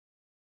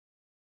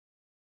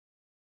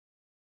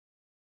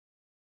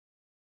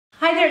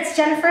Hi there, it's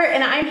Jennifer,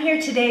 and I'm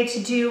here today to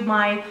do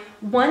my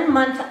 1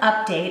 month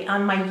update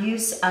on my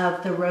use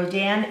of the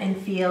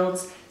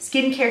Rodan+Fields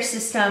skincare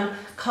system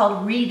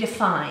called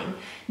Redefine.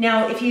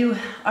 Now, if you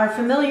are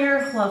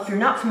familiar, well, if you're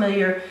not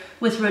familiar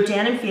with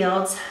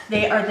Rodan+Fields,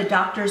 they are the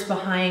doctors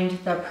behind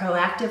the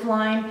Proactive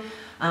line,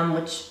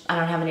 which I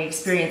don't have any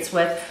experience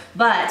with,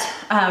 but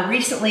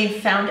recently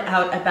found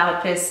out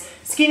about this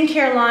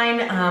skincare line.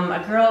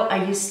 A girl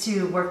I used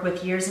to work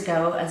with years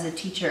ago as a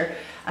teacher,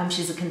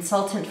 she's a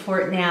consultant for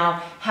it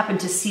now, happened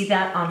to see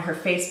that on her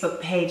Facebook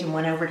page and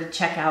went over to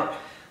check out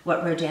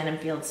what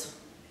Rodan+Fields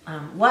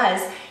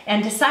was,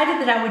 and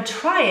decided that I would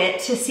try it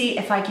to see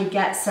if I could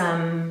get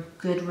some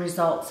good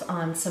results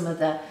on some of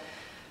the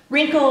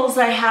wrinkles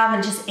I have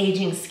and just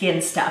aging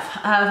skin stuff.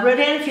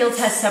 Rodan+Fields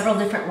has several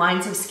different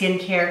lines of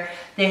skincare.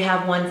 They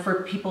have one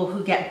for people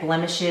who get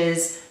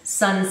blemishes,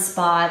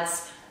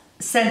 sunspots,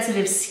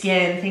 sensitive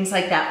skin, things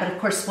like that. But of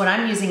course, what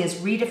I'm using is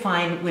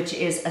Redefine, which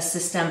is a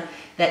system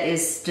that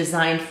is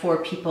designed for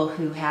people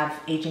who have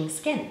aging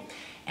skin.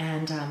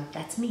 And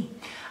that's me.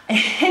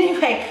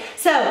 Anyway,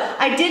 so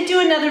I did do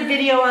another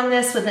video on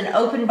this with an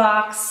open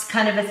box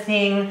kind of a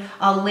thing.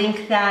 I'll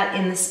link that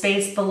in the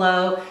space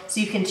below so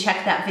you can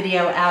check that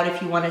video out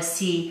if you want to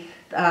see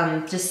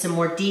just some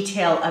more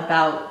detail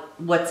about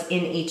what's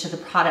in each of the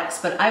products.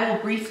 But I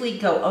will briefly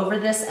go over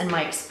this and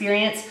my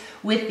experience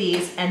with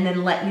these and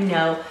then let you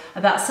know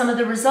about some of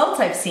the results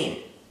I've seen.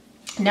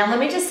 Now, let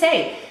me just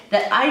say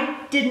that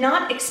I did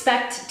not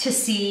expect to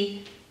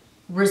see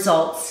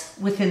results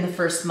within the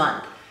first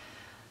month.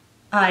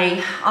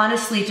 I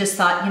honestly just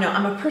thought,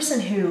 I'm a person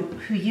who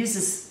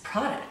uses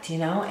product,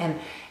 and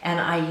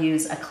I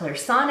use a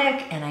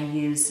Clairsonic, and I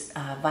use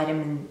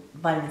vitamin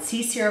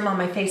C serum on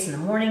my face in the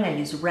morning. I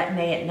use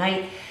Retin-A at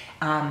night.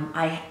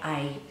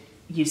 I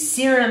use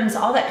serums,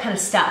 all that kind of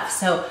stuff.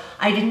 So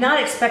I did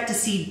not expect to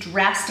see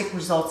drastic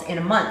results in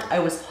a month. I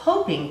was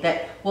hoping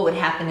that what would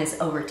happen is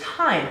over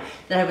time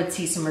that I would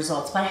see some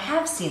results, but I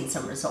have seen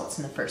some results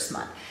in the first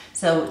month.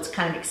 So it's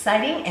kind of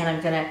exciting,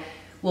 and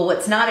well,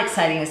 what's not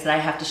exciting is that I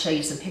have to show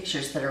you some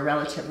pictures that are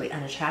relatively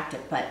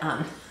unattractive, but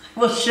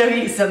we'll show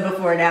you some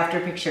before and after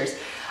pictures.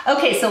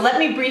 Okay, so let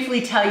me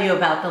briefly tell you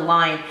about the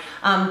line.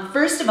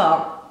 First of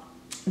all,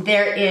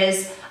 there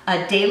is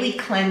a daily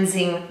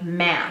cleansing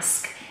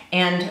mask.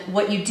 And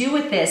what you do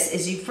with this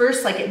is you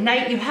first, like at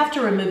night, you have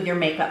to remove your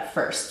makeup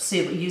first. So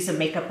you use a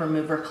makeup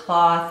remover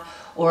cloth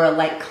or a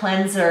light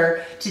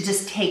cleanser to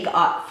just take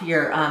off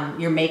your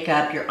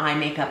makeup, your eye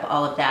makeup,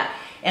 all of that.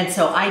 And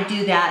so I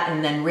do that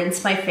and then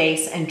rinse my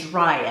face and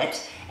dry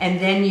it. And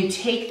then you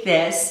take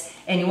this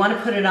and you want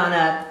to put it on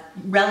a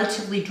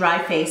relatively dry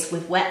face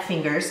with wet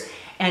fingers,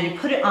 and you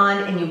put it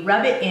on and you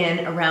rub it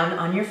in around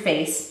on your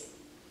face.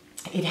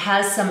 It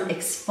has some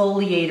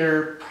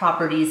exfoliator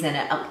properties in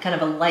it, kind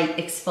of a light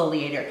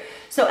exfoliator.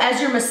 So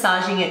as you're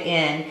massaging it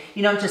in,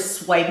 you don't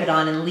just swipe it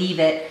on and leave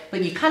it,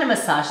 but you kind of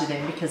massage it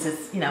in because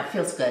it's, it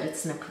feels good.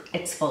 It's an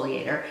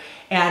exfoliator.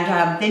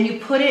 And then you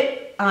put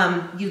it,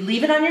 you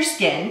leave it on your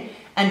skin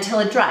until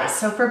it dries,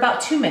 so for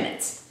about 2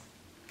 minutes.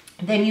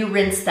 Then you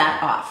rinse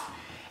that off.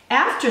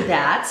 After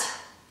that,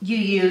 you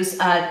use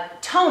a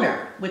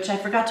toner, which I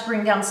forgot to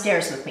bring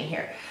downstairs with me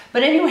here.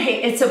 But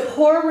anyway, it's a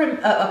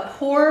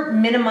pore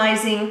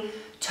minimizing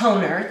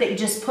toner that you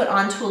just put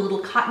onto a little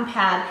cotton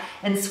pad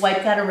and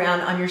swipe that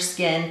around on your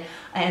skin.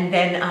 And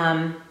then,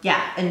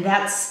 and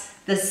that's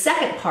the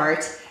second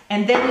part.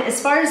 And then as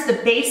far as the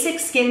basic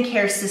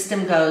skincare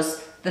system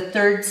goes, the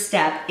third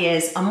step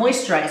is a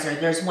moisturizer.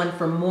 There's one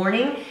for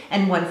morning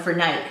and one for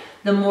night.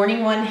 The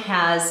morning one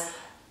has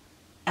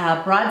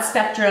a broad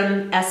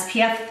spectrum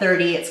SPF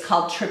 30. It's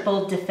called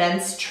Triple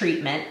Defense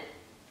Treatment.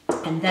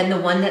 And then the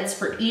one that's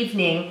for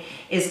evening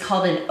is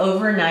called an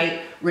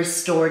Overnight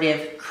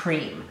Restorative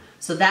Cream.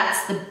 So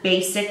that's the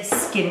basic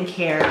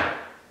skincare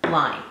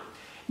line.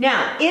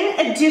 Now,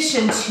 in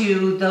addition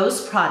to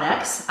those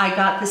products, I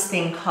got this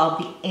thing called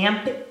the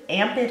Amp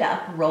It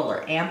Up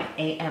Roller, AMP,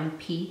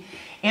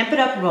 Amp It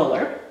Up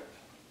Roller.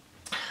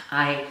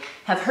 I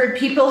have heard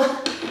people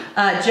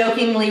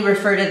jokingly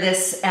refer to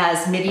this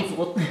as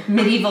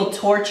medieval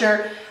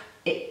torture.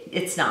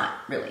 It's not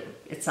really,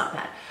 it's not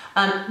bad.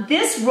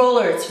 This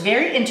roller, it's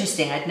very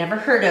interesting. I'd never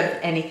heard of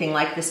anything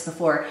like this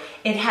before.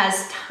 It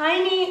has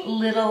tiny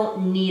little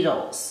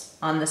needles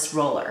on this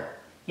roller.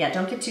 Yeah,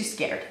 don't get too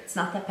scared. It's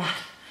not that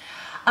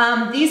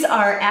bad. These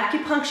are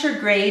acupuncture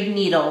grade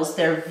needles.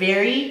 They're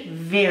very,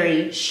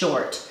 very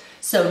short.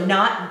 So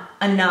not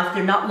enough,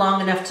 they're not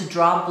long enough to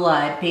draw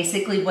blood.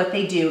 Basically what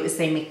they do is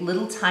they make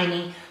little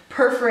tiny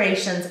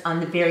perforations on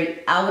the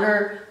very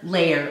outer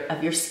layer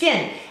of your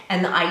skin.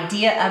 And the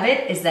idea of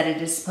it is that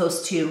it is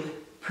supposed to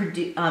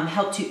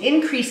help to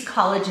increase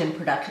collagen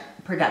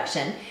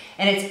production.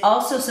 And it's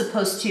also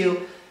supposed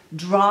to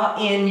draw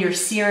in your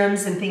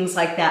serums and things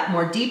like that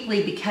more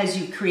deeply because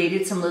you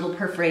created some little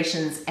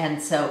perforations,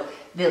 and so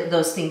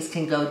those things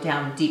can go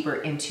down deeper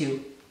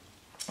into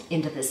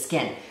the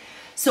skin.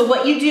 So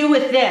what you do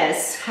with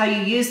this, how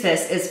you use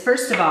this, is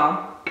first of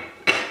all,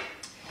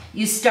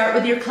 you start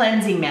with your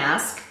cleansing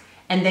mask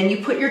and then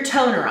you put your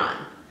toner on.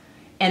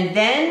 And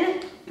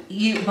then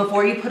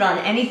before you put on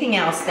anything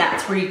else,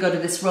 that's where you go to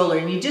this roller.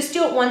 And you just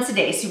do it once a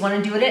day. So you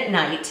want to do it at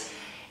night.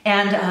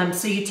 And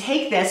so you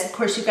take this, of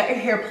course you've got your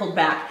hair pulled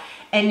back,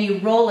 and you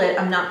roll it.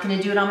 I'm not going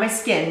to do it on my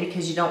skin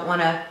because you don't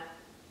want to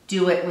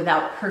do it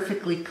without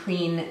perfectly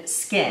clean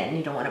skin.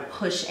 You don't want to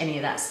push any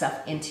of that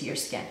stuff into your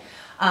skin.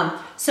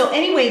 So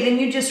anyway, then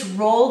you just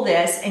roll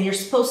this, and you're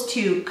supposed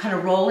to kind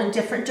of roll in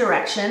different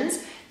directions.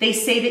 They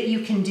say that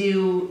you can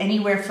do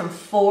anywhere from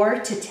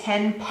 4 to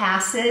 10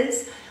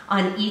 passes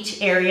on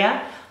each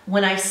area.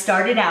 When I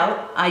started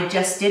out, I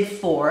just did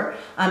 4.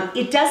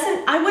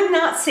 I would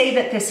not say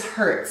that this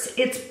hurts.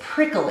 It's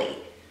prickly.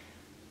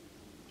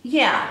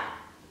 Yeah,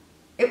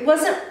 it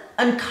wasn't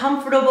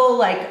uncomfortable,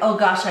 like, oh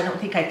gosh, I don't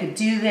think I could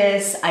do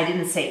this. I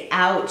didn't say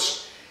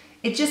ouch.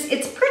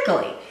 It's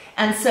prickly.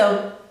 And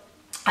so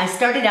I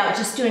started out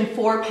just doing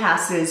 4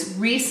 passes.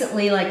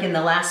 Recently, like in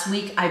the last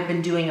week, I've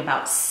been doing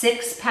about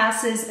 6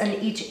 passes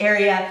in each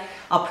area.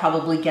 I'll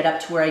probably get up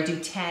to where I do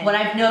 10. What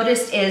I've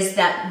noticed is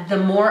that the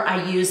more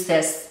I use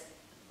this,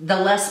 the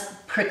less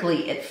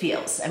prickly it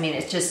feels. I mean,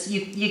 it's just,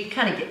 you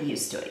kind of get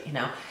used to it, you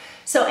know?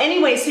 So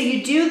anyway, so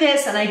you do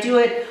this, and I do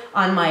it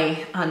on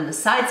the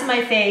sides of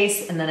my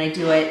face, and then I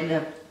do it in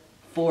the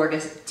 4 to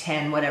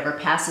 10, whatever,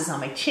 passes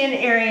on my chin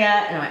area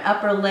and my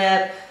upper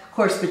lip. Of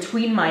course,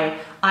 between my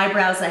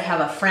eyebrows, I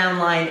have a frown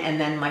line, and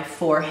then my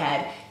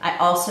forehead. I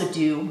also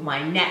do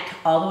my neck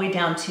all the way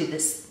down to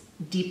this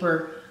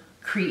deeper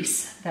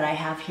crease that I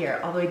have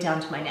here, all the way down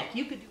to my neck.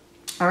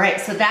 All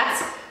right, so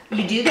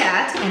you do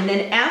that, and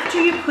then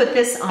after you put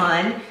this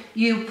on,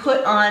 you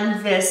put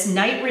on this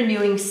night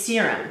renewing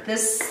serum.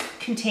 This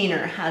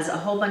container has a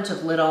whole bunch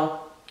of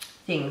little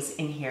things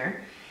in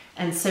here.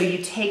 And so you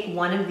take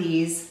one of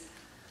these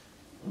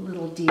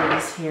little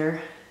deals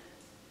here,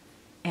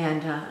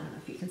 and I don't know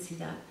if you can see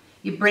that.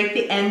 You break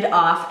the end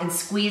off and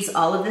squeeze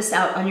all of this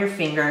out on your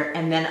finger,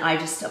 and then I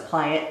just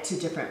apply it to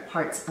different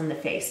parts on the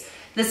face.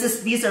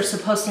 These are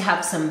supposed to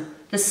have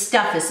this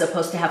stuff is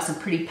supposed to have some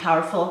pretty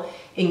powerful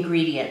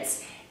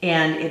ingredients,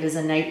 and it is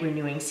a night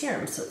renewing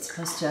serum, so it's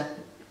supposed to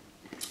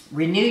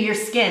renew your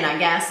skin, I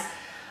guess.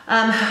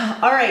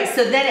 All right,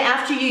 so then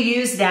after you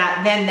use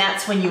that, then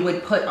that's when you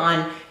would put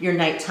on your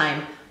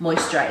nighttime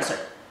moisturizer.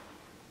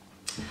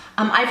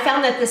 I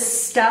found that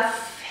this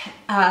stuff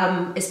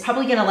is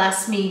probably gonna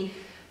last me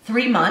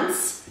 3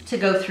 months to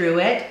go through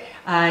it.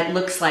 It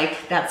looks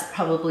like that's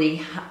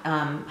probably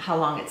how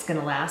long it's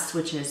gonna last,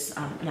 which is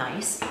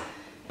nice.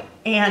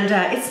 And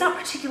it's not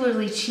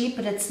particularly cheap,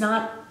 but it's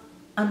not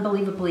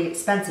unbelievably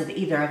expensive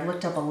either. I've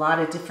looked up a lot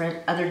of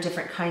other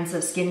different kinds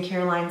of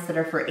skincare lines that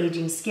are for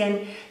aging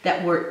skin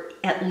that were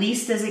at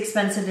least as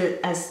expensive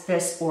as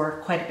this,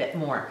 or quite a bit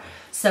more.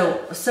 So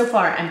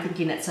far I'm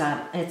thinking it's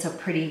a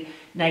pretty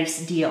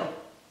nice deal.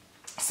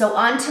 So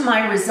on to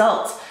my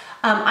results.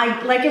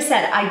 Like I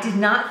said, I did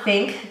not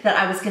think that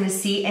I was going to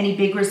see any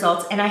big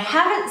results, and I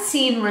haven't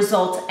seen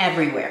results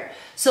everywhere.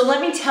 So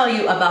let me tell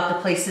you about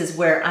the places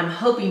where I'm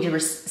hoping to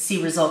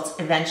see results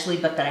eventually,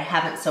 but that I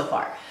haven't so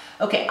far.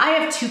 Okay, I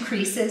have 2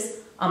 creases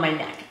on my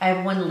neck. I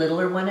have one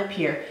littler one up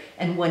here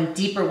and one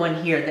deeper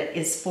one here that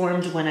is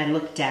formed when I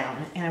look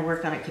down. And I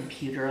work on a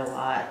computer a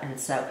lot, and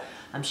so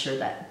I'm sure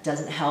that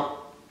doesn't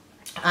help.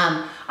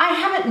 I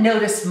haven't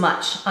noticed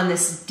much on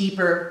this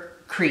deeper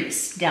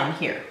crease down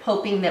here,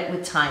 hoping that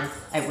with time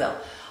I will.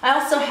 I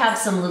also have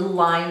some little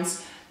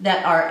lines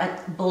that are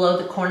below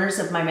the corners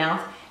of my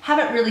mouth.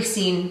 Haven't really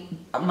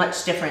seen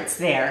much difference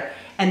there.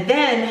 And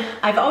then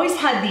I've always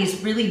had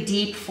these really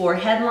deep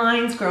forehead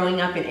lines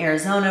growing up in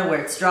Arizona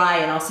where it's dry,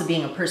 and also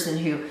being a person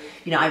who,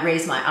 you know, I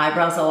raise my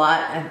eyebrows a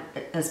lot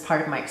as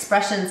part of my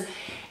expressions.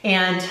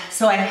 And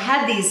so I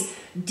had these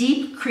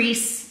deep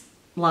crease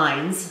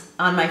lines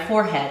on my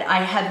forehead.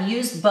 I have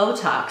used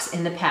Botox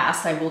in the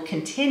past. I will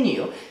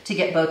continue to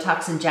get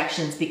Botox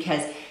injections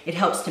because it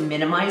helps to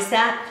minimize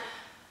that.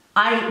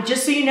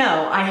 Just so you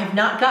know, I have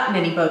not gotten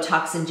any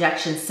Botox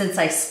injections since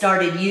I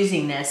started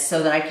using this,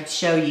 so that I could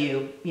show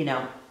you, you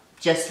know,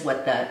 just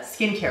what the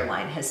skincare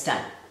line has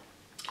done.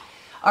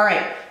 All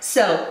right,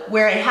 so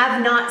where I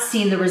have not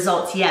seen the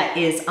results yet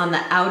is on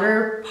the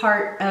outer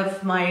part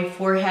of my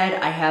forehead.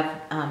 I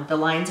have, the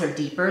lines are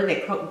deeper.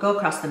 They go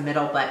across the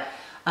middle, but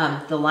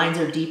the lines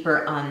are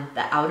deeper on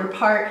the outer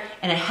part,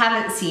 and I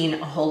haven't seen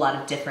a whole lot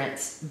of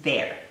difference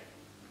there.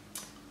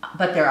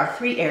 But there are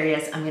 3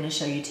 areas I'm going to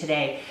show you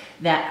today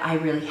that I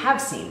really have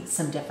seen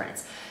some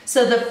difference.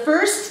 So the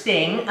first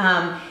thing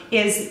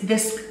is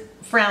this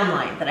frown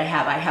line that I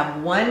have. I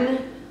have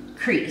one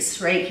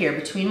crease right here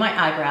between my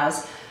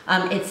eyebrows.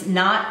 It's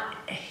not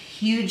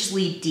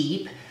hugely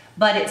deep,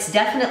 but it's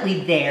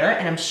definitely there,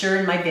 and I'm sure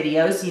in my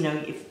videos, you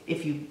know,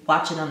 if you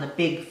watch it on the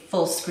big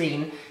full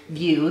screen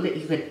view, that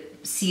you could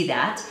see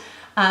that.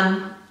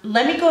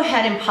 Let me go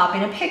ahead and pop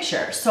in a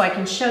picture so I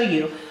can show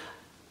you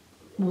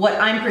what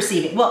I'm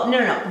perceiving. Well,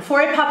 no. Before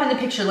I pop in the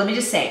picture, let me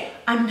just say,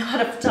 I'm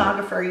not a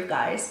photographer, you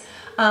guys.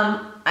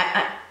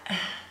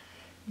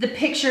 The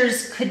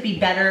pictures could be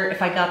better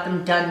if I got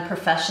them done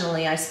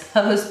professionally, I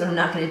suppose, but I'm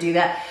not gonna do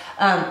that.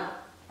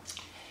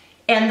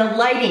 And the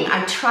lighting,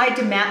 I tried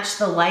to match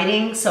the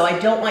lighting, so I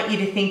don't want you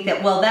to think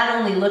that, well, that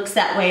only looks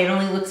that way, it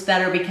only looks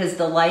better because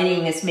the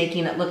lighting is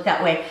making it look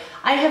that way.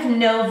 I have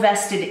no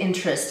vested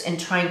interest in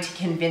trying to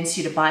convince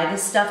you to buy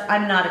this stuff.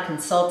 I'm not a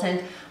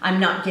consultant.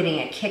 I'm not getting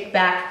a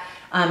kickback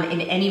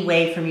in any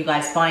way from you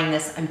guys buying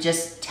this. I'm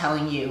just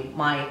telling you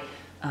my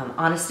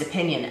honest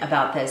opinion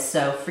about this.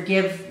 So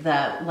forgive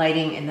the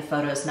lighting and the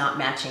photos not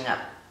matching up.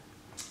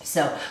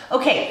 So,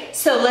 okay,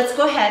 so let's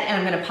go ahead and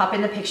I'm gonna pop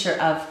in the picture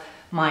of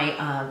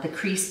my the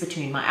crease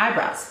between my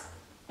eyebrows.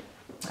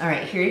 All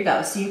right, here you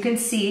go. So you can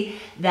see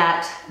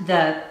that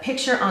the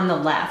picture on the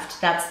left,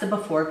 that's the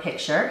before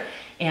picture,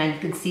 and you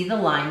can see the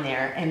line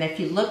there. And if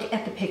you look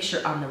at the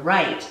picture on the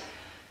right,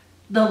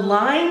 the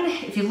line,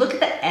 if you look at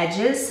the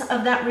edges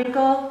of that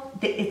wrinkle,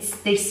 the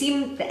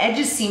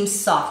edges seem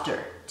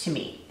softer to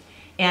me.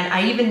 And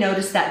I even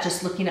noticed that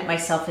just looking at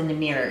myself in the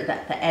mirror,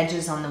 that the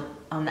edges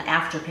on the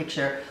after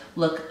picture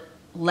look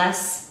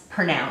less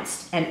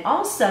pronounced. And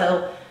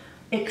also,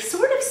 it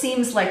sort of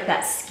seems like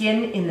that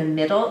skin in the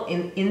middle,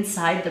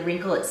 inside the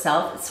wrinkle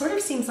itself, it sort of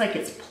seems like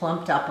it's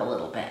plumped up a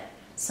little bit.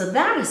 So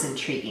that is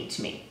intriguing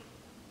to me.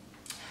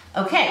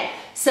 Okay,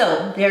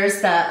 so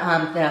there's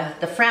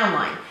the frown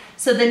line.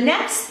 So the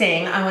next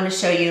thing I want to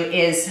show you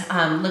is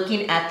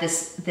looking at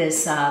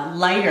this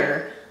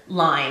lighter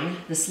line,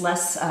 this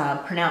less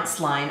pronounced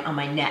line on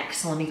my neck.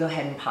 So let me go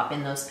ahead and pop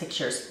in those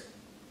pictures.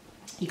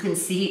 You can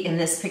see in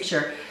this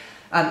picture,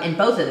 in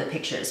both of the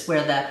pictures,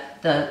 where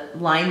the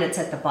line that's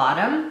at the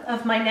bottom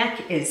of my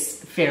neck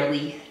is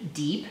fairly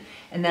deep,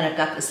 and then I've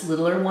got this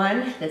littler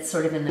one that's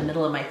sort of in the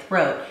middle of my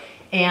throat.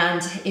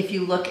 And if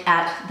you look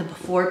at the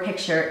before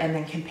picture and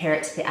then compare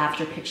it to the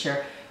after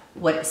picture,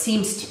 what it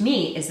seems to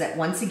me is that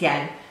once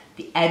again,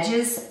 the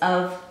edges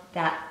of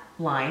that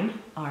line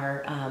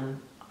are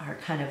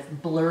kind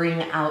of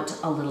blurring out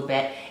a little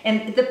bit.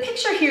 And the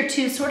picture here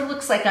too sort of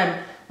looks like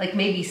I'm like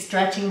maybe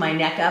stretching my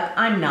neck up.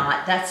 I'm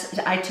not.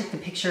 I took the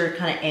picture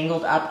kind of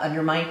angled up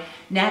under my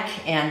neck,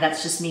 and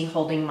that's just me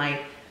holding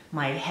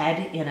my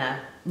head in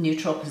a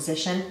neutral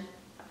position.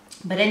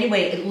 But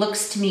anyway, it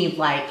looks to me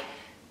like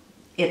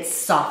it's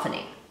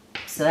softening.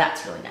 So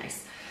that's really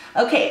nice.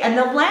 Okay, and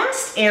the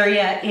last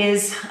area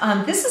is,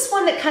 this is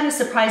one that kind of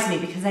surprised me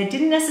because I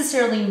didn't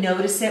necessarily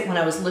notice it when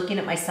I was looking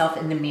at myself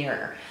in the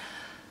mirror.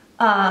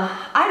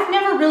 I've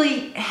never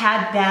really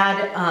had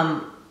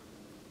bad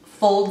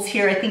folds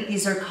here. I think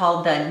these are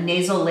called the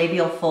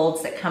nasolabial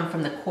folds that come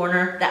from the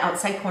corner, the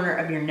outside corner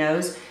of your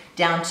nose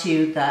down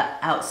to the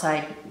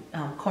outside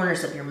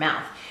corners of your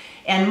mouth.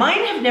 And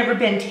mine have never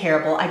been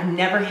terrible. I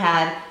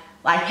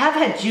have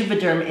had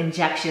Juvederm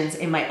injections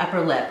in my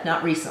upper lip,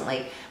 not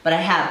recently, but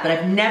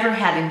I've never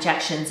had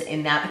injections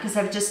in that because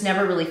I've just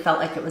never really felt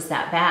like it was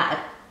that bad.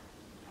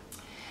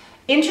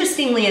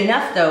 Interestingly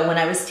enough though, when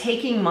I was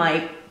taking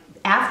my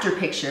after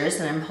pictures,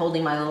 and I'm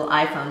holding my little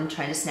iPhone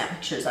trying to snap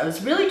pictures, I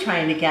was really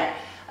trying to get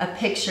a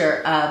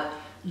picture of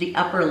the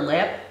upper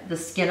lip, the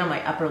skin on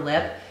my upper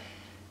lip,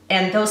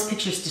 and those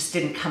pictures just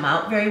didn't come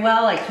out very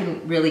well. I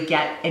couldn't really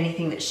get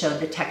anything that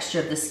showed the texture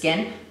of the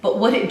skin. But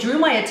what it drew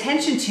my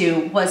attention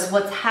to was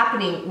what's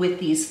happening with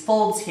these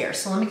folds here.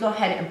 So let me go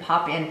ahead and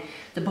pop in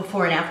the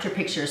before and after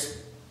pictures.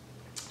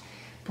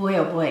 Boy,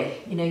 oh boy,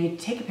 you know, you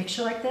take a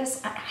picture like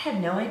this, I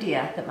had no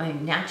idea that my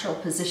natural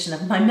position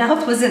of my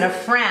mouth was in a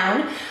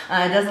frown.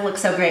 It doesn't look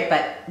so great,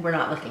 but we're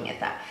not looking at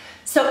that.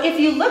 So if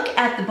you look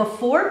at the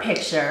before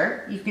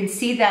picture, you can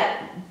see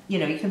that, you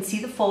know, you can see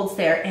the folds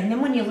there. And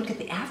then when you look at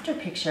the after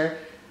picture,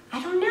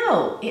 I don't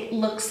know, it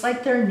looks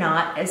like they're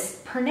not as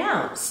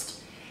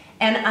pronounced.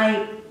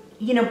 And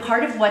you know,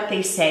 part of what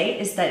they say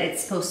is that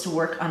it's supposed to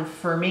work on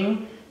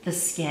firming the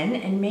skin,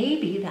 and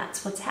maybe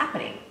that's what's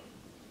happening.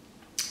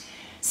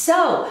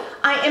 So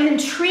I am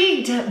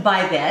intrigued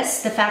by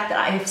this, the fact that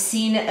I have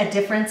seen a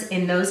difference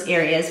in those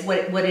areas.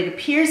 What it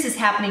appears is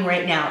happening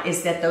right now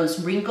is that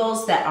those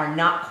wrinkles that are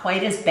not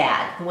quite as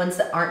bad, the ones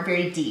that aren't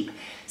very deep,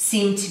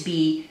 seem to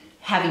be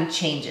having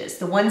changes.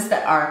 The ones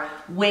that are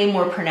way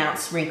more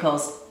pronounced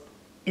wrinkles,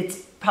 it's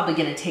probably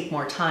gonna take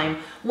more time.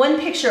 One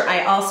picture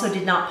I also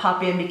did not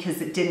pop in because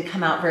it didn't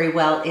come out very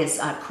well is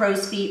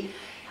crow's feet.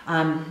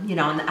 You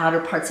know, on the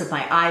outer parts of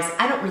my eyes.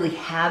 I don't really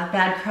have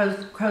bad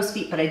crow's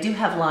feet, but I do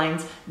have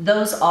lines.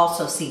 Those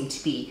also seem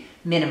to be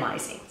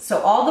minimizing. So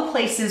all the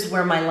places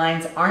where my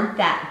lines aren't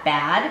that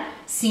bad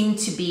seem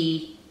to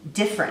be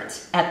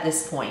different at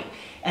this point.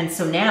 And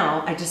so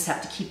now I just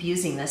have to keep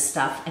using this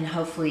stuff, and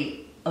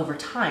hopefully over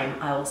time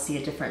I will see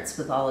a difference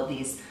with all of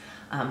these,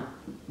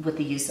 with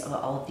the use of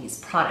all of these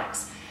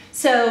products.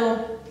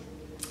 So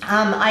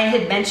I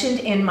had mentioned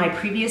in my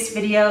previous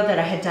video that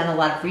I had done a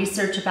lot of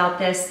research about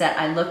this, that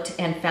I looked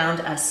and found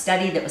a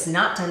study that was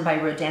not done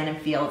by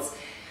Rodan+Fields.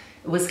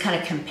 It was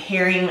kind of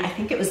comparing, I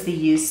think it was the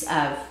use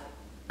of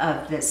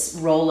this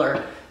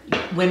roller.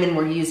 Women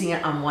were using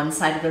it on one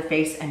side of their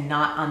face and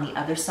not on the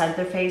other side of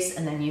their face,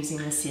 and then using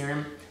the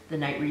serum, the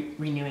night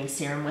renewing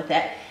serum with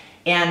it.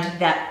 And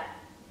that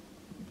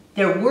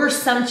there were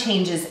some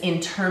changes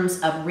in terms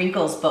of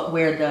wrinkles, but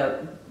where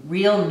the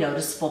real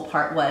noticeable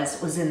part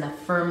was in the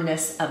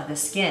firmness of the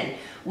skin,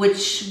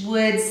 which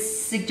would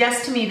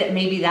suggest to me that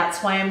maybe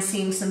that's why I'm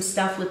seeing some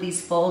stuff with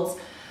these folds,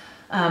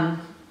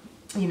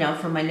 you know,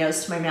 from my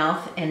nose to my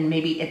mouth, and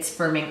maybe it's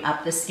firming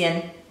up the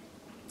skin.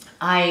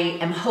 I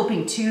am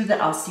hoping too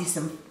that I'll see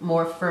some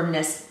more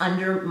firmness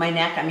under my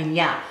neck. I mean,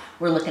 yeah,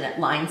 we're looking at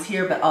lines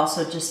here, but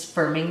also just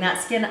firming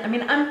that skin. I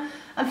mean,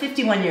 I'm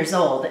 51 years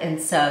old,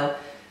 and so,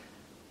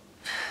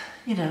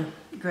 you know,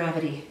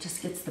 gravity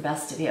just gets the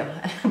best of you.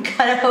 I'm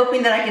kind of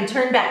hoping that I can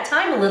turn back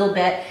time a little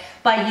bit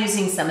by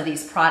using some of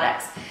these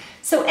products.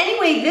 So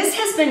anyway, this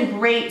has been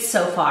great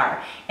so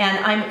far,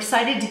 and I'm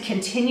excited to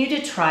continue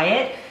to try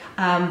it.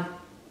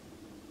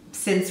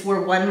 Since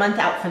we're 1 month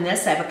out from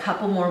this, I have a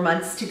couple more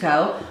months to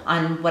go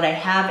on what I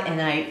have,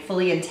 and I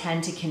fully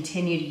intend to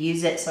continue to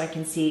use it so I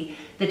can see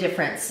the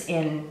difference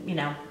in, you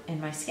know,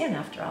 in my skin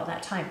after all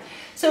that time.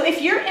 So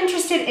if you're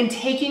interested in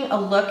taking a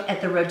look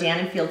at the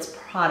Rodan+Fields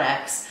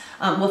products,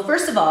 well,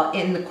 first of all,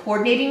 in the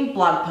coordinating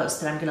blog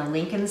post that I'm going to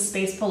link in the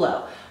space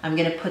below, I'm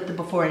going to put the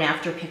before and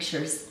after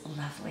pictures.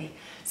 Lovely.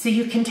 So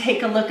you can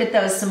take a look at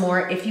those some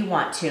more if you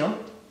want to.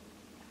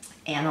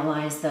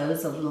 Analyze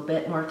those a little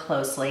bit more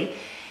closely.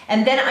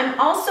 And then I'm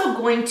also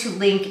going to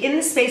link in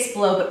the space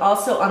below, but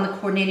also on the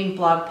coordinating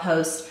blog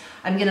post,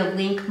 I'm going to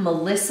link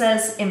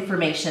Melissa's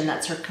information.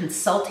 That's her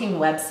consulting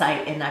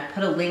website, and I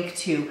put a link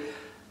to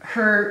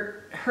her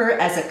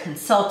as a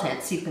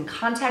consultant, so you can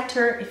contact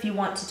her if you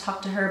want to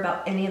talk to her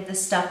about any of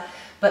this stuff,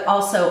 but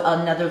also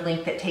another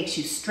link that takes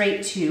you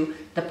straight to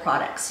the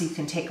products, so you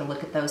can take a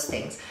look at those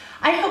things.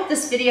 I hope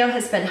this video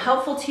has been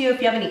helpful to you. If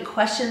you have any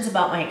questions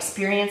about my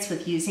experience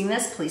with using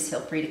this, please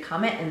feel free to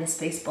comment in the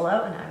space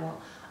below, and I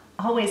will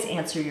always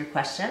answer your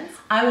questions.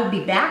 I will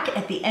be back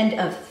at the end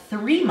of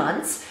 3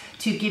 months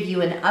to give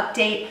you an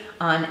update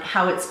on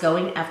how it's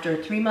going after a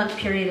 3-month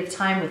period of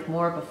time with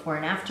more before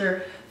and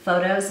after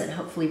photos, and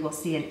hopefully we'll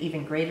see an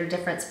even greater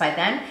difference by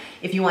then.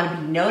 If you want to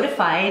be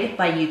notified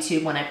by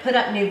YouTube when I put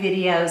up new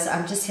videos,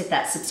 just hit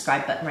that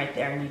subscribe button right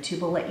there and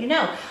YouTube will let you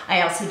know.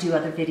 I also do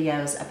other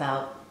videos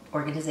about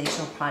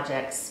organizational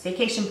projects,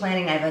 vacation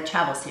planning. I have a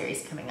travel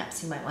series coming up,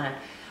 so you might want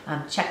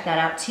to check that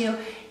out too,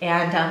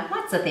 and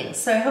lots of things.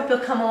 So I hope you'll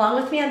come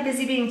along with me on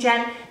Busy Being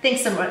Jen.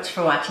 Thanks so much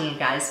for watching, you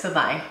guys.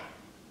 Bye-bye.